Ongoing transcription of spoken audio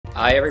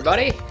Hi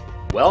everybody,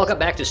 welcome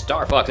back to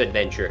StarFox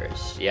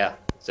Adventures. Yeah,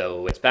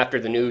 so it's after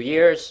the New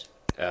Year's.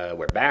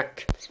 We're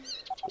back.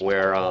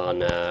 We're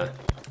on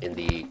in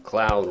the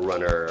Cloud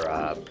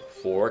Runner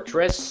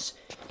fortress,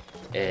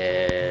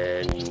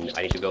 and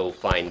I need to go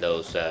find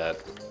those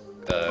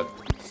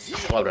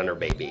Cloud Runner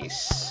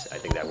babies. I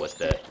think that was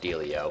the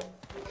dealio.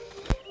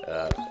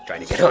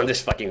 Trying to get on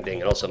this fucking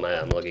thing, and also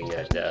I'm looking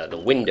at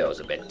the windows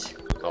a bit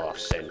off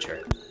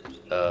center.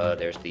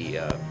 There's the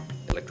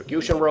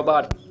electrocution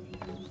robot.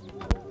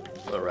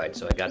 Alright,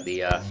 so I got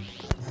the,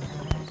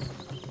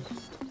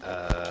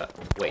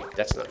 wait,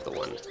 that's not the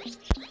one.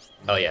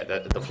 Oh yeah,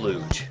 the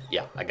flute.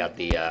 Yeah, I got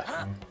the,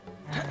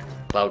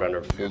 Cloud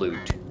Runner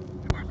flute.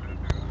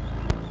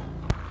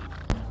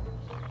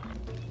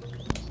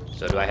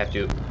 So do I have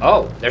to...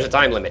 Oh, there's a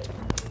time limit.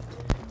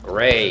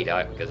 Great,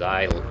 because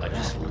I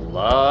just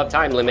love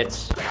time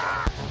limits.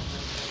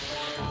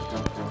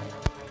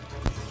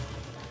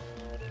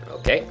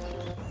 Okay.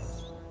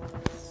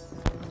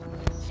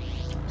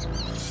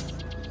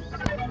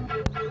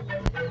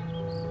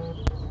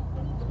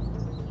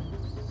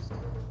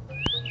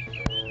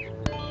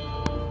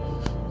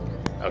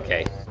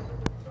 Okay.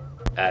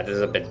 This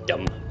is a bit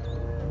dumb.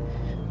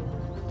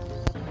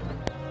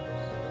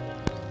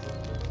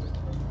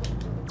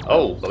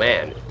 Oh,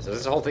 man. So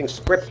this whole thing's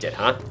scripted,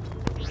 huh?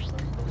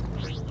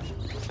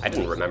 I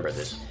didn't remember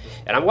this.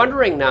 And I'm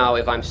wondering now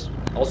if I'm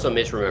also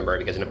misremembering,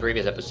 because in a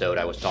previous episode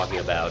I was talking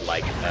about,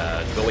 like,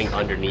 going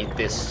underneath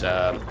this,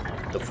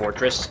 the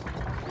fortress.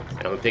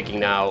 And I'm thinking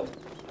now,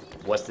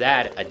 was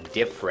that a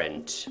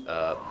different,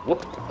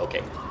 whoop,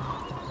 okay.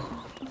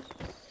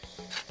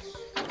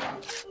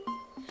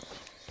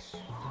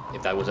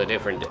 If that was a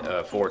different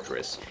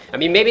fortress. I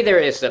mean, maybe there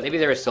is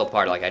still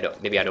part,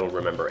 like, maybe I don't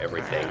remember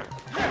everything.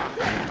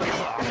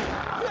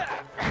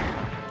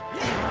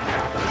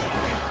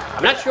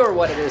 I'm not sure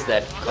what it is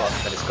that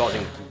is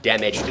causing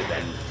damage to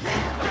them.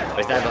 Or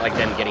is that like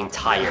them getting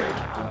tired?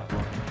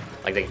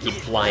 Like they keep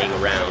flying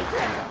around.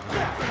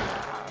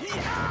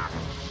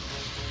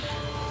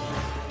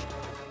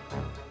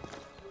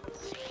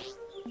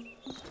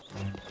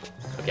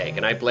 Okay,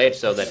 can I play it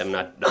so that I'm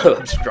not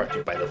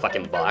obstructed by the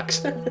fucking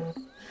box?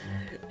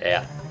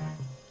 Yeah.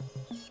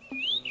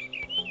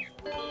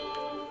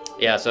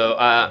 Yeah, so,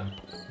 I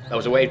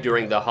was away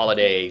during the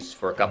holidays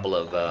for a couple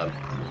of,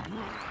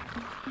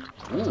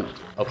 Ooh,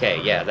 okay,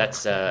 yeah,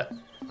 that's,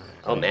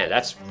 oh man,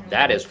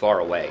 that is far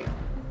away.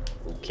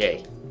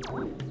 Okay.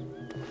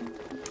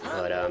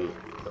 But,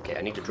 okay,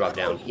 I need to drop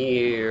down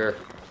here.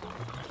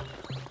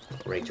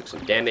 Already took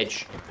some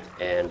damage,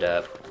 and,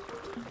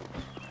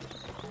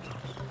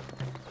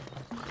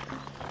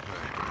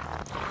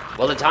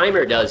 well, the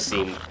timer does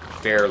seem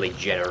fairly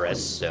generous,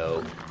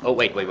 so... Oh,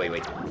 wait. Are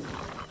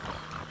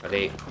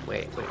they...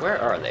 Wait, where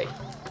are they?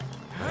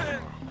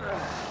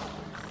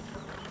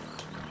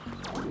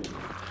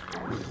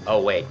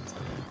 Oh, wait.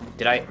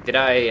 Did I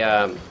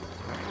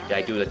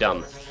do the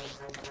dumb?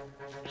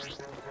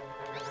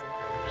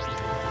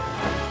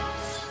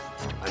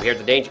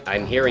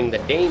 I'm hearing the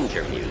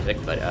danger music,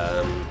 but,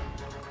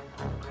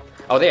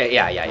 Oh, there,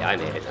 yeah, I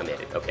made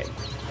it, okay.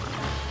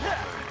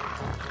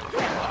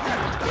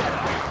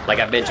 Like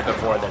I've mentioned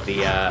before, that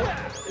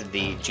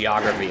the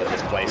geography of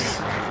this place...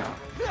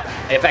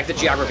 In fact, the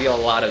geography of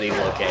a lot of these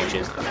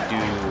locations do,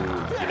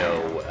 you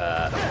know,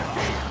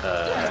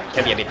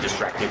 can be a bit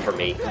distracting for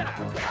me.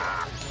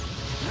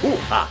 Ooh,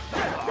 ah.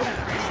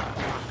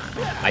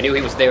 I knew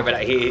he was there,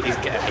 but he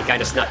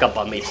kind of snuck up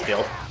on me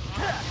still.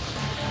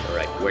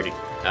 Alright, where did...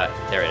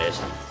 there it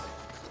is.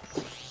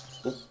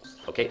 Ooh,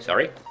 okay,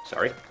 sorry.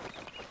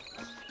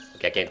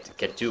 Okay, I can't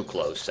get too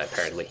close,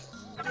 apparently.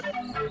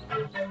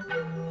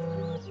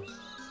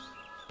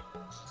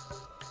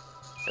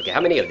 Okay,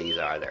 how many of these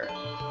are there?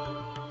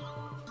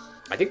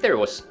 I think there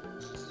was...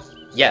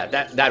 Yeah,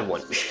 that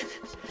one.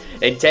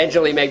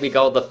 Intentionally make me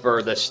go the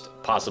furthest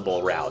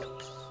possible route.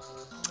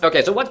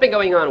 Okay, so what's been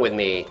going on with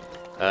me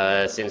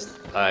since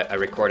I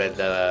recorded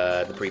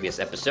the previous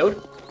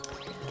episode?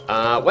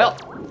 Well,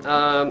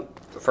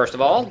 first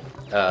of all,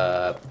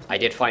 I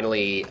did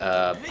finally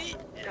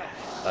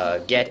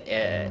get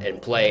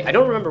and play... I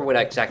don't remember when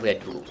exactly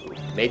I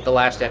made the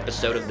last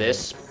episode of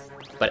this,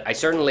 but I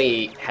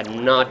certainly had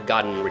not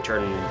gotten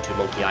Return to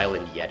Monkey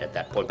Island yet at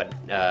that point, but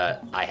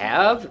I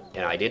have,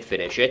 and I did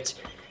finish it.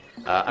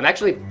 I'm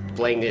actually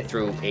playing it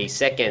through a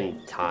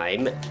second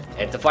time,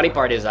 and the funny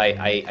part is I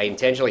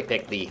intentionally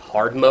picked the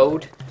hard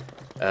mode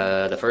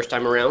the first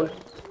time around,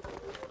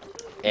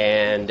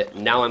 and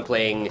now I'm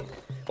playing...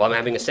 Well, I'm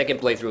having a second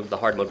playthrough of the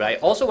hard mode, but I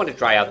also want to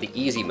try out the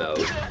easy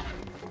mode,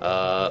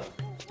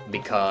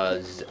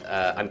 because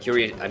I'm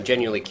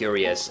genuinely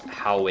curious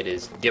how it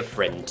is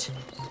different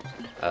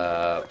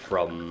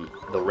from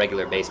the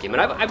regular base game,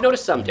 and I've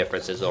noticed some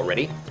differences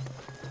already.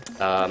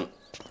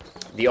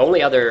 The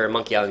only other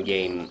Monkey Island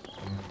game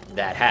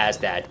that has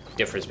that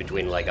difference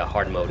between like a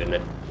hard mode and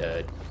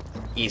a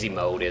easy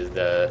mode is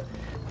there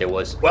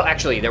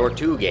were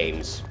two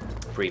games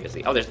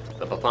previously. Oh, there's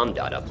a bomb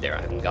dot up there.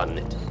 I haven't gotten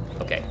it.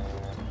 Okay.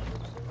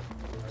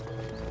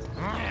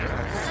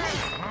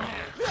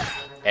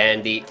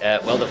 And the,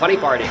 well, the funny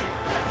part is,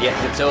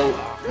 yeah, so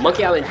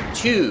Monkey Island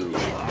 2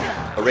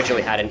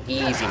 originally had an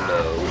easy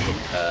mode,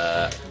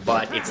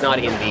 but it's not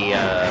in the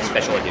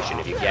special edition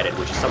if you get it,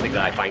 which is something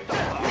that I find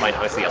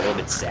honestly a little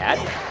bit sad.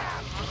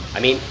 I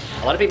mean,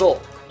 a lot of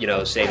people, you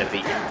know, say that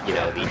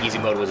the easy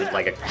mode was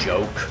like a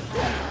joke,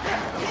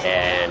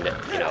 and,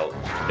 you know,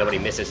 nobody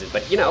misses it,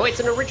 but, you know, it's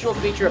an original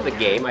feature of the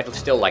game. I'd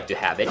still like to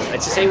have it.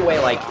 It's the same way,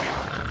 like,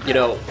 you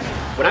know,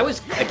 when I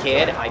was a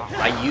kid,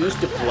 I used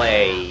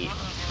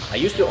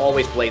to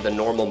always play the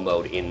normal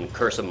mode in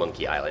Curse of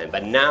Monkey Island,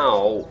 but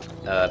now,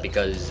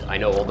 because I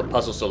know all the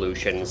puzzle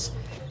solutions,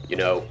 you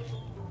know,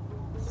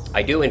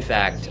 I do in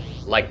fact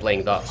like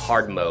playing the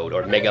hard mode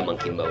or Mega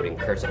Monkey mode in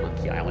Curse of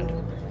Monkey Island.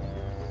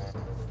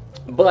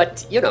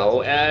 But, you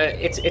know,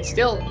 it's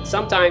still,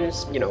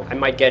 sometimes, you know, I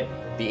might get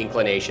the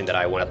inclination that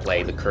I want to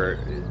play the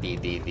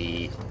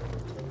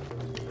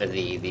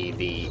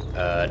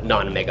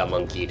non-Mega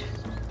Monkeyed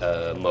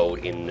mode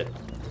in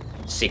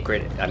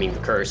the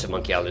Curse of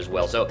Monkey Island as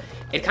well. So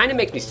it kind of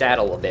makes me sad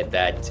a little bit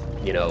that,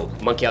 you know,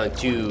 Monkey Island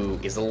 2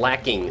 is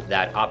lacking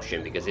that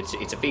option, because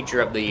it's a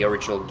feature of the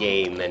original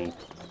game, and,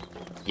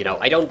 you know,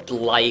 I don't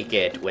like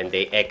it when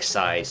they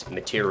excise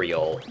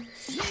material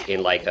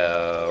in like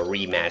a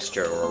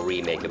remaster or a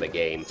remake of a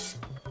game.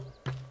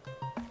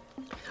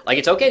 Like,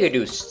 it's okay to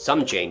do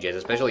some changes,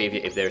 especially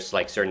if there's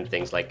like certain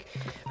things. Like,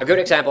 a good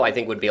example I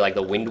think would be like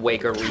the Wind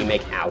Waker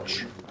remake,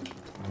 ouch,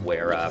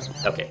 where,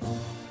 okay.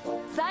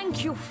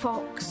 Thank you,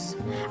 Fox.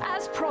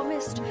 As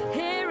promised,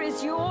 here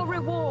is your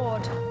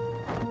reward.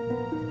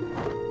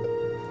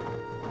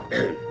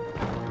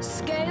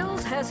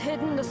 Scales has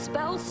hidden the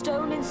spell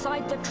stone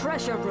inside the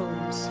treasure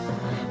rooms.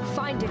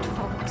 Find it,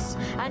 Fox,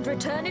 and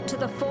return it to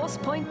the Force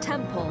Point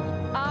Temple.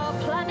 Our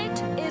planet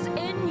is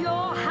in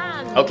your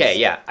hands. Okay,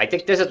 yeah, I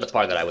think this is the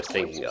part that I was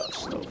thinking of.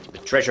 So, the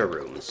treasure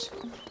rooms.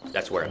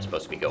 That's where I'm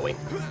supposed to be going.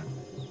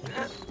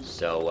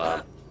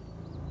 So,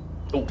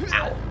 oh,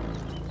 ow.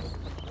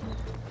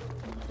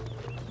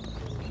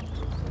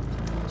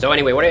 So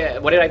anyway, what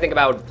did I think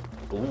about...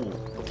 Ooh,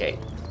 okay.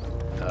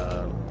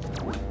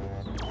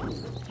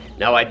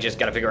 Now I just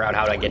gotta figure out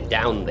how to get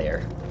down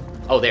there.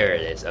 Oh, there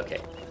it is,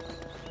 okay.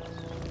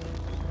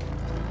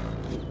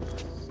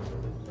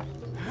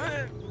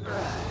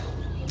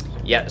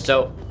 Yeah,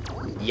 so...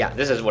 Yeah,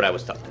 this is what I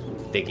was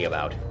thinking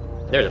about.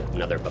 There's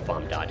another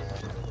Bafam dot.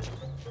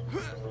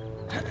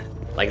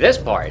 Like this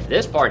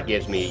part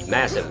gives me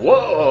massive...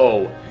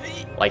 Whoa!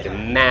 Like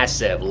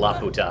massive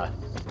Laputa.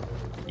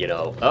 You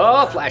know,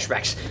 oh,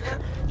 flashbacks.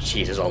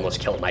 Jesus,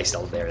 almost killed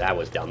myself there. That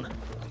was dumb.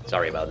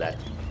 Sorry about that.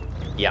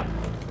 Yeah.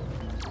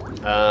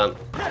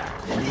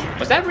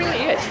 Was that really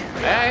it?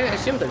 I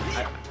assumed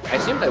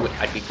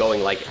I'd be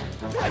going like,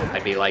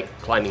 I'd be like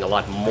climbing a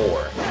lot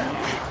more.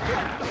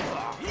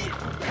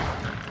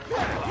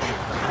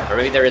 Or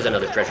maybe there is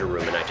another treasure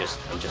room and I'm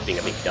just being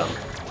a big dumb.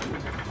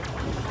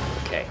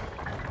 Okay.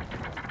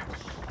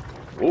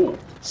 Ooh,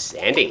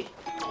 sandy.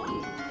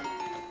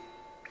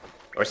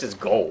 Or is this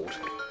gold?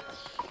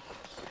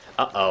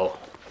 Uh-oh,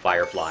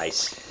 fireflies.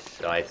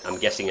 So I'm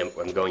guessing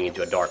I'm going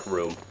into a dark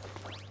room.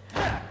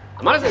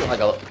 I'm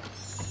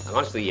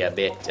honestly a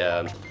bit,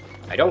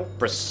 I don't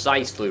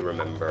precisely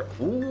remember.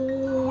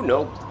 Ooh,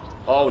 no.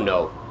 Oh,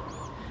 no.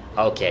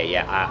 Okay,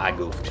 yeah, I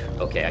goofed.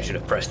 Okay, I should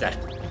have pressed that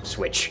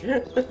switch.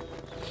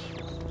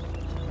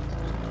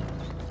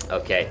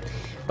 Okay.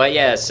 But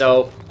yeah,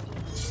 so,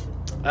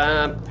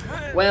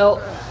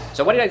 well,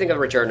 so what did I think of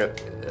Return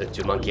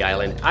to Monkey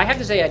Island? I have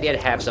to say I did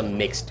have some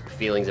mixed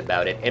feelings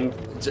about it, and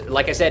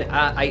like I said,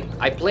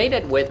 I played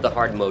it with the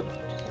hard mode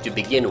to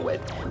begin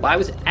with, but I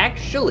was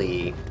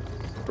actually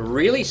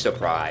really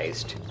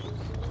surprised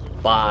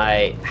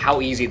by how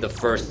easy the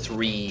first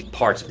 3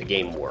 parts of the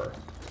game were.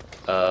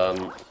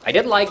 I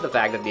did like the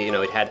fact that, you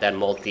know, it had that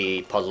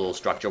multi-puzzle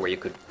structure where you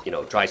could, you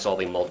know, try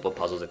solving multiple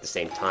puzzles at the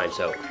same time,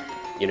 so,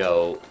 you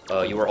know,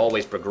 you were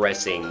always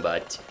progressing,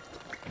 but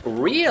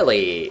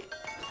really,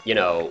 you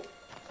know,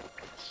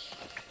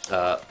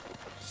 the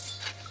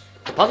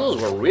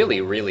puzzles were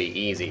really, really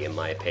easy, in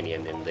my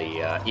opinion, in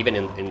the, even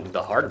in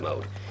the hard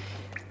mode.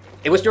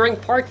 It was during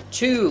part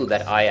 2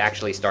 that I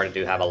actually started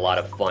to have a lot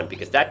of fun,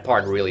 because that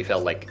part really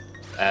felt like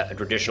a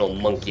traditional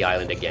Monkey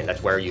Island again.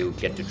 That's where you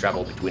get to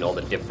travel between all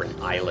the different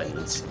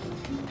islands.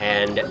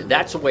 And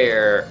that's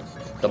where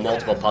the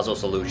multiple puzzle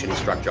solution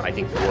structure, I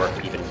think,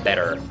 worked even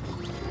better.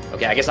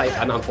 Okay, I guess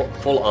I'm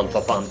full on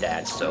Fafam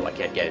Dads, so I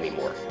can't get any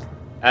more.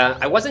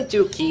 I wasn't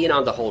too keen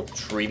on the whole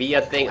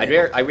trivia thing.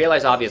 I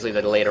realized, obviously,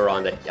 that later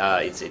on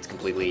that it's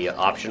completely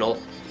optional.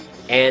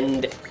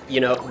 And,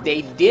 you know,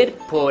 they did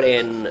put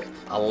in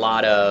a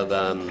lot of,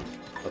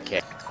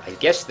 okay, I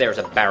guess there's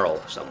a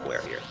barrel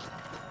somewhere here.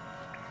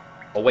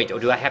 Oh, wait,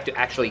 do I have to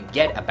actually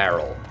get a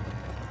barrel?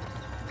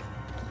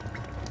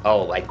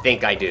 Oh, I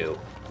think I do.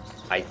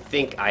 I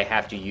think I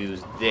have to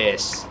use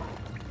this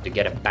to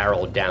get a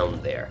barrel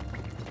down there.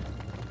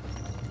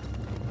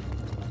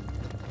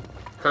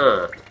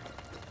 Huh.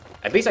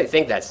 At least I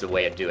think that's the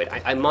way to do it.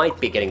 I might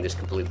be getting this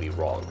completely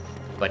wrong,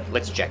 but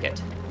let's check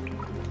it.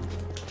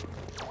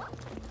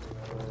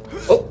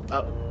 Oh,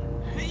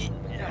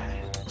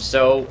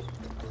 So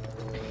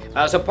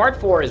part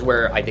 4 is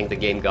where I think the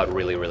game got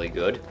really, really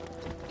good.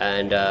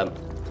 And,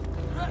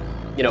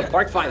 you know,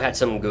 part 5 had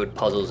some good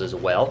puzzles as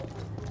well.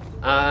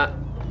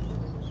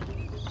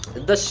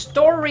 The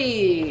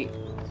story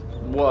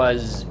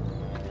was,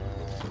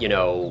 you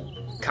know,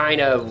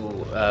 kind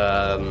of,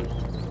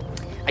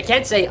 I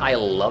can't say I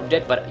loved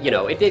it, but, you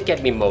know, it did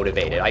get me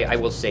motivated. I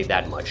will say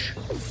that much.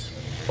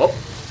 Oh.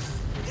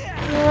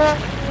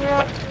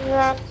 What?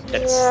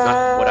 That's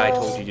not what I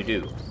told you to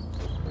do.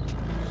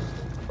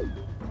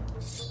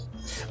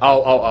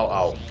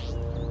 Oh.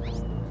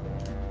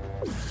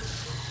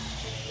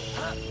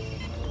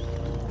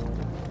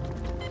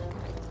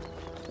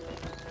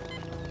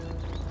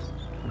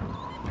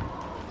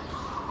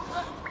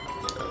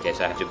 Okay,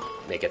 so I have to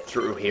make it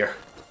through here.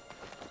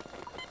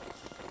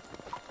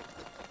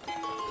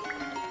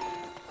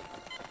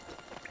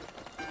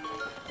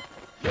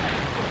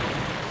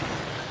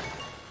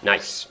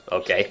 Nice,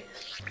 okay.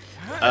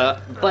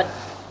 But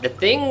the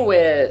thing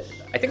with...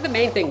 I think the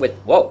main thing with...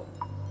 Whoa!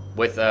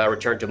 With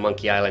Return to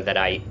Monkey Island that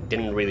I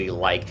didn't really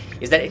like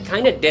is that it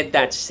kind of did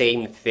that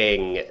same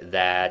thing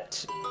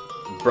that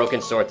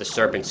Broken Sword the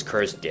Serpent's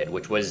Curse did,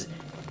 which was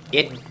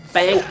it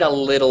banked a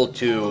little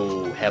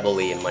too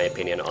heavily, in my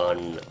opinion,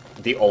 on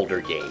the older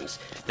games.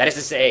 That is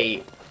to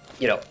say,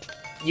 you know,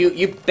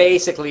 you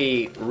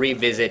basically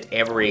revisit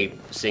every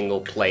single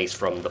place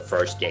from the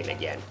first game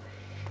again.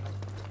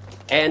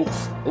 And,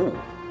 ooh,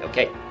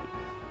 okay.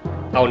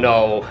 Oh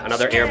no,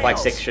 another air bike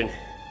section.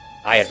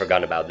 I had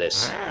forgotten about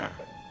this.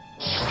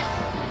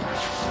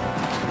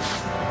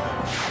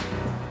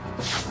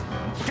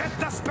 Get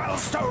the spell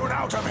stone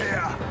out of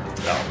here!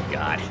 Oh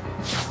god.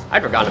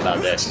 I'd forgotten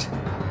about this.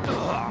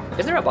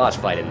 Is there a boss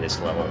fight in this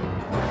level?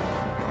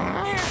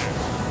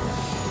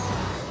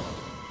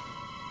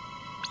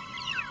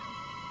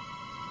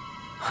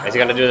 Is he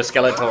gonna do the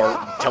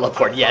Skeletor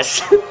teleport?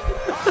 Yes.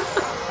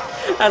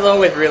 That's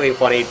always really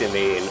funny to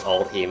me in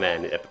all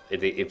He-Man.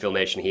 The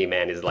Filmation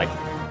He-Man is like,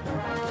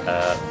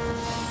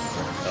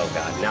 oh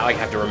god, now I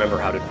have to remember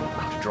how to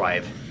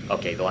drive.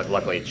 Okay,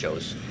 luckily it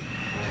shows.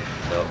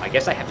 So I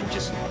guess I have to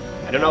just...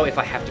 I don't know if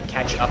I have to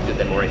catch up to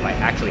them or if I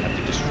actually have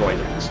to destroy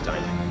them this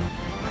time.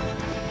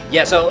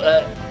 Yeah, so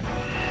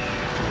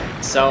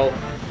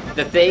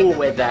the thing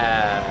with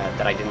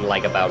that I didn't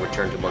like about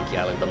Return to Monkey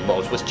Island the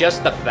most was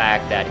just the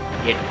fact that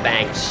it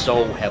banked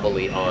so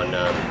heavily on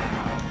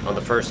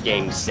the first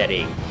game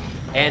setting.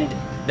 And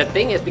the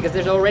thing is, because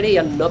there's already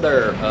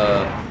another,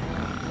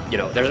 you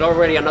know, there's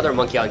already another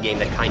Monkey Island game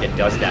that kind of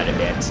does that a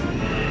bit.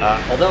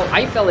 Although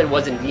I felt it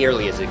wasn't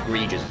nearly as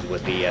egregious as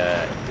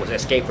was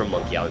Escape from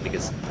Monkey Island,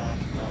 because...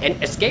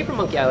 And Escape from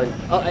Monkey Island...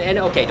 and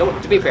okay,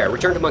 to be fair,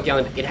 Return to Monkey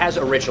Island, it has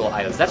original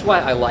islands. That's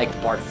why I liked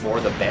Part 4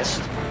 the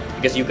best,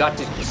 because you got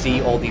to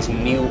see all these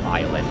new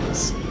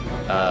islands.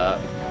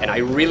 And I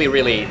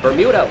really...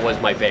 Bermuda was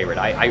my favorite.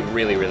 I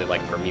really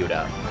liked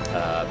Bermuda.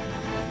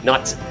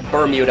 Not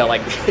Bermuda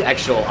like the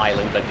actual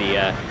island, but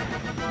the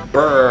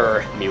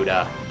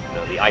Bermuda. You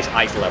know, the ice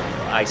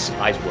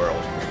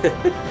world.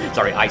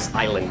 Sorry, ice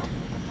island.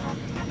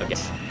 Okay.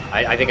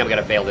 I think I'm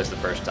gonna fail this the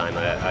first time.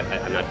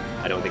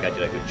 I don't think I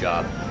did a good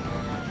job.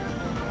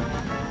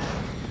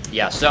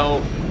 Yeah,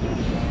 so...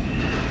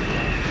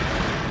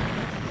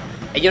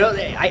 You know,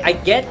 I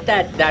get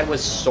that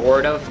was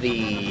sort of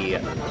the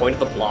point of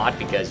the plot,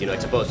 because, you know,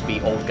 it's supposed to be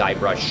old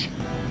Guybrush,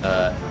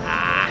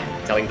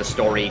 telling the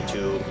story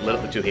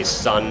to his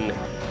son,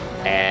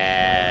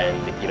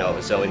 and, you know,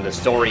 so in the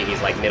story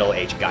he's like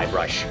middle-aged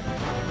Guybrush.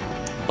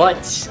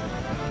 But,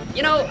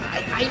 you know,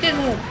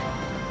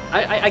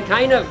 I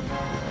kind of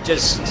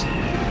just...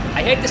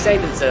 I hate to say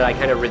this, that I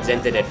kind of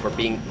resented it for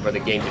the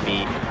game to be,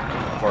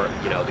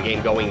 you know, the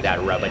game going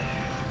that route, but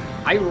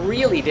I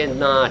really did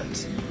not...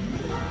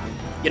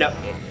 You know,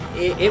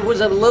 it was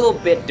a little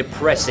bit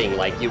depressing,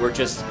 like you were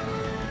just,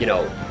 you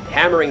know,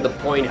 hammering the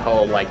point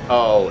home, like,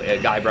 oh,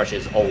 Guybrush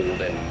is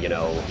old and, you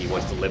know, he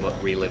wants to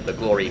relive the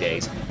glory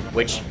days,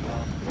 which,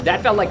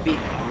 that felt like the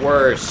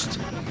worst...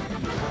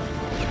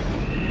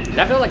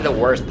 That felt like the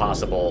worst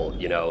possible,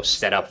 you know,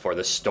 setup for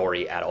the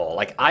story at all.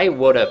 Like, I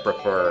would have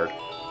preferred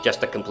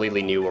just a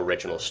completely new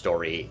original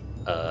story,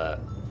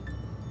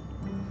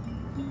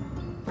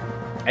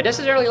 and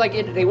necessarily, like,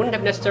 they wouldn't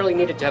have necessarily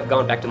needed to have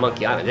gone back to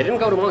Monkey Island. They didn't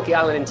go to Monkey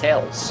Island in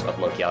Tales of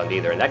Monkey Island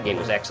either, and that game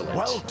was excellent.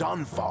 Well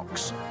done,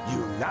 Fox.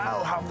 You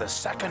now have the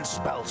second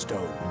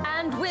spellstone.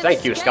 And with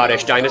Thank you,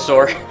 Scottish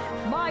dinosaur.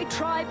 My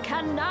tribe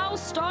can now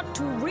start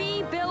to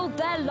rebuild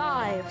their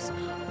lives.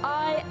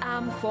 I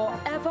am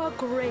forever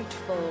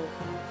grateful.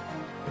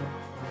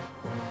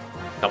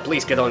 Now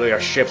please get onto your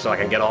ship so I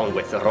can get on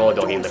with the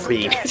Rodo and the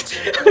Queen. As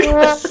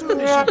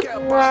soon as you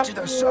get back to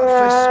the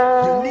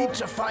surface, you need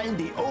to find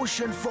the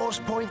Ocean Force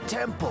Point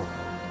Temple.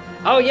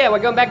 Oh yeah, we're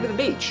going back to the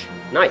beach.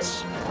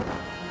 Nice.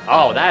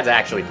 Oh, that's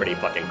actually pretty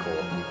fucking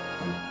cool.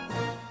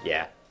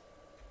 Yeah.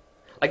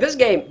 Like, this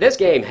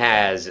game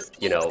has,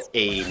 you know,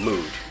 a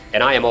mood,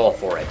 and I am all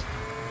for it.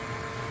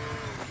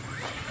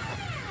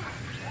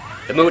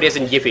 The mood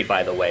isn't Yiffy,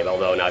 by the way,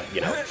 although not,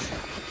 you know.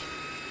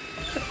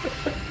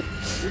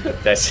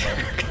 That's...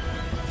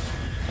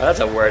 That's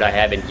a word I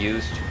haven't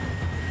used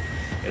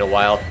in a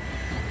while.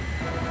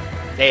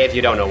 Hey, if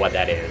you don't know what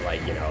that is, like,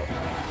 you know,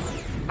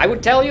 I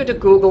would tell you to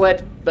Google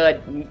it,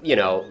 but, you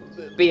know,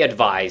 be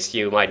advised,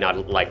 you might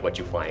not like what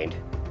you find.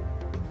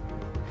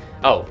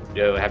 Oh,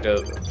 do I have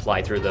to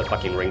fly through the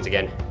fucking rings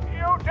again?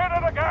 You did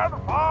it again,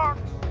 Fox!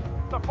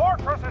 The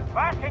fortress is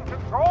back in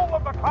control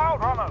of the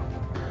Cloud Runners.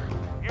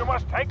 You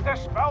must take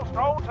this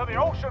spellstone to the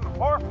Ocean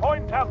Fourth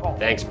Point Temple.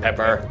 Thanks,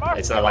 Pepper.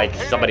 It's not like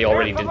somebody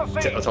already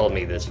told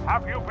me this.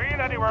 Have you been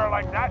anywhere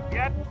like that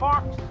yet,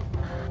 Fox?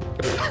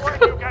 When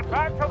you get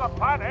back to the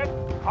planet,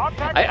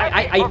 contact me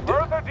for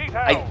further details.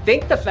 I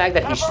think the fact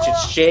that he's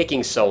just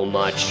shaking so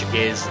much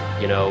is,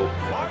 you know,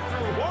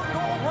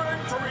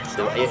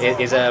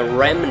 is a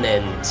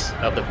remnant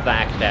of the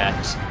fact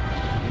that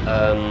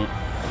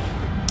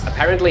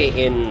apparently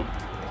in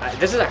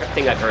this is a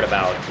thing I've heard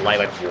about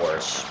Lilac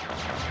Wars,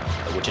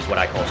 which is what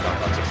I call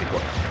StarFox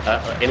 64.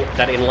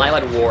 That in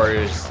Lilac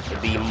Wars,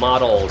 the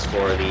models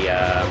for the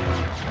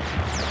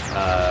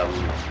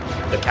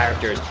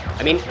characters,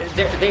 I mean,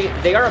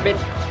 they are a bit,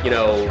 you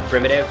know,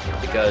 primitive,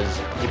 because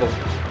people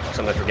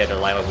sometimes forget that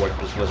Lilac Wars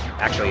was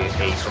actually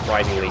a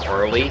surprisingly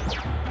early,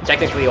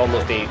 technically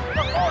almost a,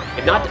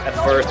 if not a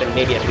first and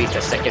maybe at least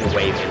a second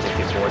wave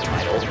N64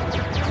 title.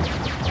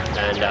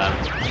 And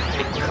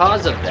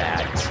because of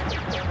that,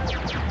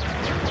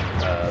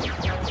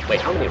 wait,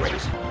 how many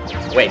rings?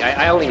 Wait,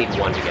 I only need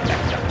one to get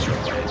back to Dinosaur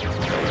Planet.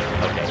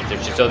 Okay,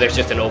 there's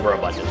just an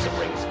overabundance of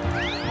rings.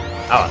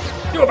 Oh,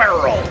 do a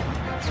barrel roll!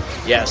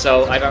 Yeah,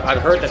 so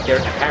I've heard that they're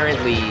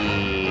apparently,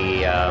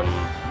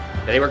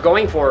 they were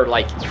going for,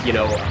 like, you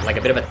know, like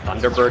a bit of a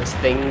Thunderbirds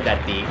thing,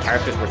 that the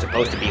characters were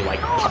supposed to be like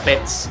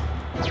puppets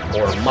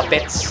or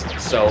Muppets,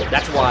 so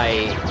that's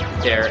why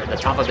the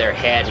top of their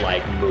head,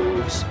 like,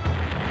 moves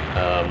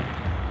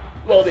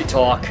while they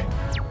talk.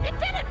 It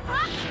did it,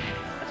 Fox!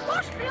 The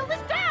force field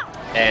is down!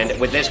 And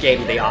with this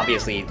game, they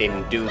obviously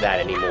didn't do that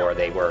anymore.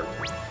 They were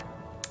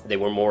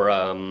more,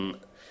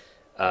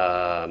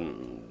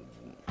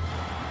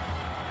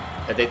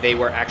 they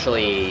were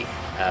actually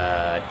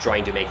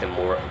trying to make them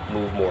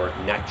move more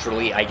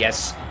naturally, I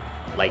guess,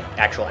 like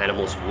actual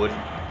animals would.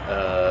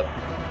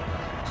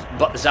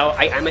 But so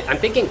I'm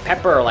thinking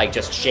Pepper, like,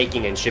 just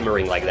shaking and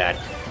shimmering like that.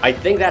 I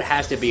think that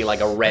has to be like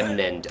a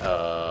remnant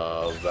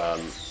of.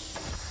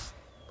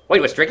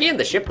 Wait, was Tricky in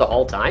the ship the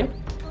whole time?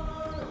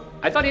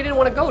 I thought he didn't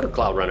want to go to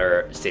Cloud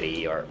Runner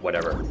City or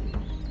whatever.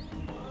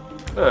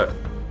 Huh.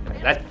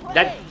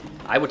 That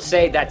I would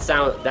say that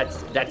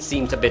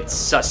seems a bit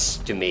sus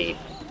to me.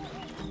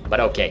 But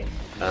okay.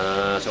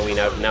 So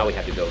now we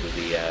have to go to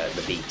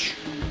the beach.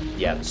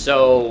 Yeah.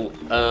 So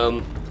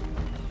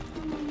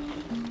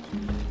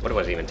what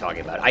was I even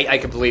talking about? I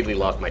completely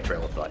lost my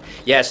trail of thought.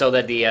 Yeah. So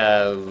that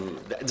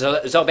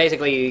so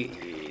basically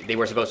they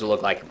were supposed to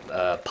look like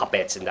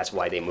puppets, and that's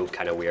why they moved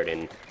kind of weird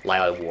in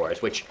Lilac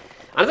Wars, which.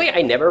 Honestly,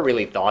 I never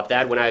really thought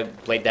that when I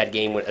played that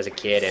game as a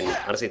kid, and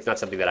honestly, it's not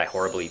something that I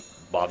horribly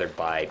bothered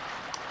by.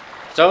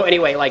 So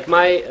anyway, like,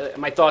 my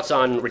thoughts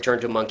on Return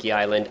to Monkey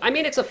Island. I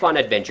mean, it's a fun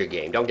adventure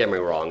game, don't get me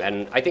wrong,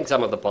 and I think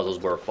some of the puzzles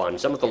were fun,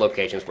 some of the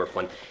locations were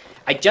fun.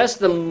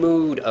 The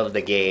mood of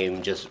the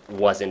game just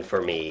wasn't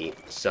for me,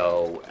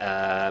 so,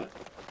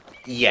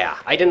 yeah,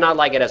 I did not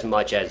like it as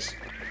much as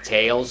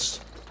Tales.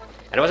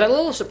 And I was a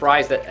little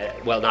surprised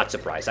that, well, not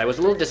surprised, I was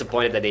a little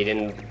disappointed that they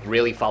didn't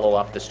really follow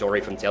up the story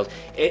from Tales.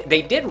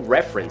 They did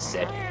reference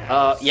it,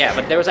 yeah,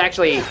 but there was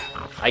actually,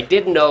 I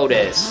did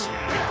notice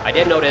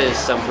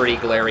some pretty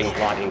glaring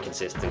plot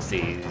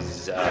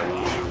inconsistencies,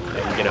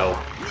 and, you know,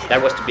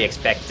 that was to be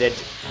expected.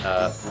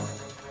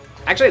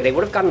 Actually, they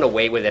would have gotten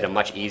away with it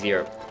much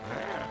easier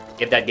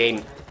if that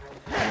game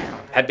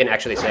had been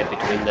actually set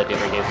between the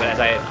different games, but as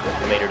I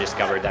later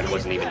discovered, that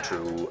wasn't even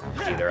true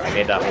either. I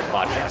made that whole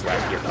podcast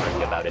last year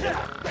talking about it, and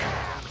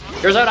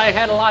turns out I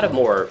had a lot of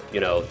more, you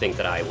know, things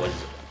that I was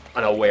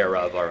unaware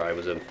of, or I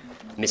was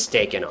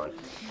mistaken on.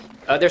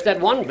 There's that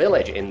one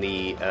village in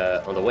the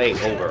on the way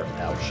over,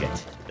 oh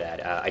shit,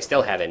 that I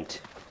still haven't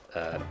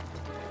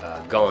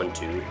gone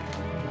to.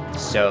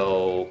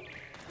 So,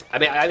 I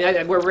mean,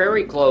 we're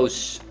very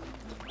close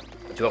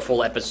to a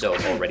full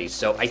episode already,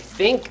 so I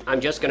think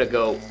I'm just gonna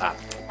go.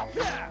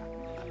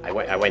 I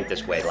went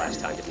this way last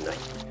time, didn't I?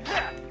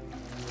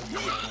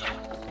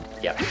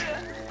 Yeah.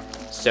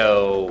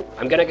 So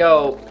I'm gonna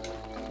go.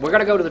 We're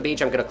gonna go to the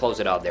beach. I'm gonna close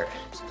it out there,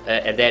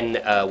 and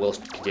then we'll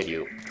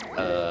continue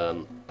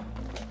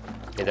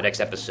in the next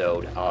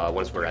episode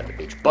once we're at the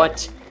beach.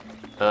 But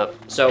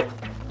so,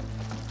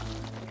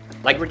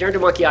 like, Return to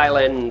Monkey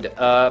Island.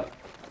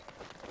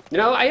 You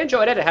know, I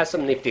enjoyed it. It has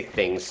some nifty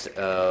things,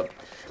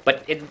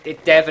 but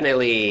it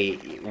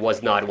definitely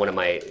was not one of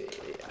my.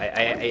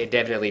 I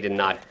definitely did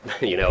not,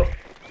 you know,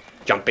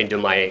 jump into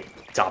my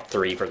top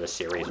 3 for the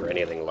series or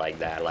anything like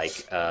that.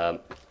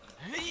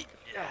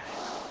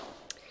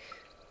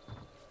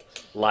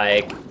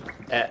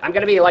 I'm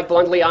gonna be, like,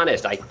 bluntly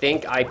honest. I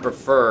think I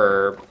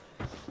prefer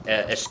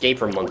Escape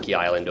from Monkey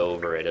Island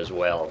over it as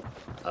well.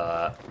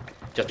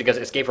 Just because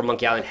Escape from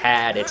Monkey Island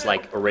had its,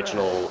 like,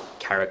 original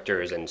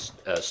characters and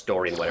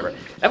story and whatever.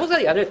 That was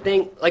the other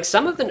thing. Like,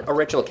 some of the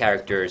original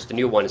characters, the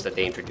new ones that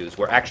they introduced,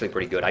 were actually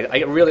pretty good.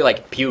 I really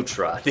like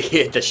Putra,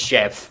 the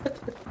chef.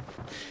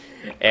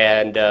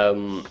 And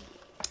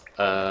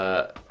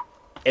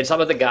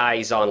some of the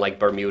guys on, like,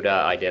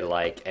 Bermuda I did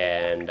like,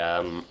 and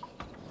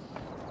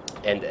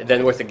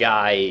then with the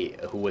guy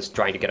who was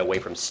trying to get away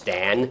from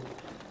Stan.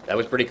 That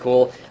was pretty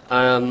cool.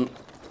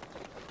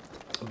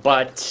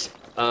 But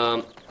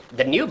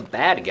the new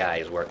bad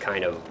guys were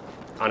kind of,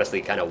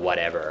 honestly, kind of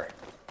whatever.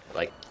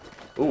 Like,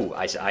 ooh,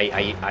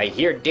 I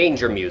hear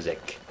danger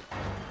music.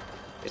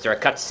 Is there a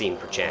cutscene,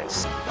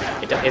 perchance?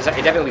 It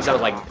definitely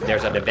sounds like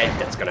there's an event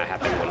that's gonna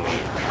happen when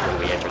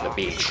we enter the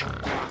beach.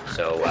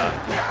 So,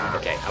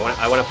 okay,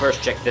 I want to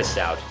first check this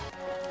out.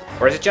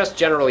 Or is it just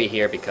generally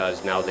here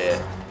because now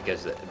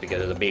because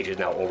the beach is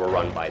now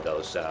overrun by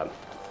those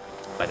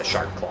by the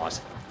shark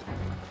claws?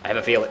 I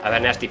have a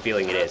nasty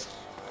feeling it is.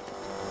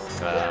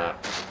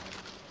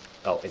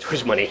 Oh, it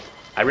was money.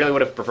 I really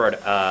would have preferred,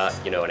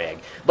 you know, an egg.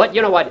 But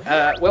you know what?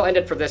 We'll end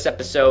it for this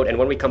episode, and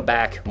when we come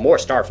back, more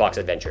StarFox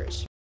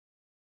adventures.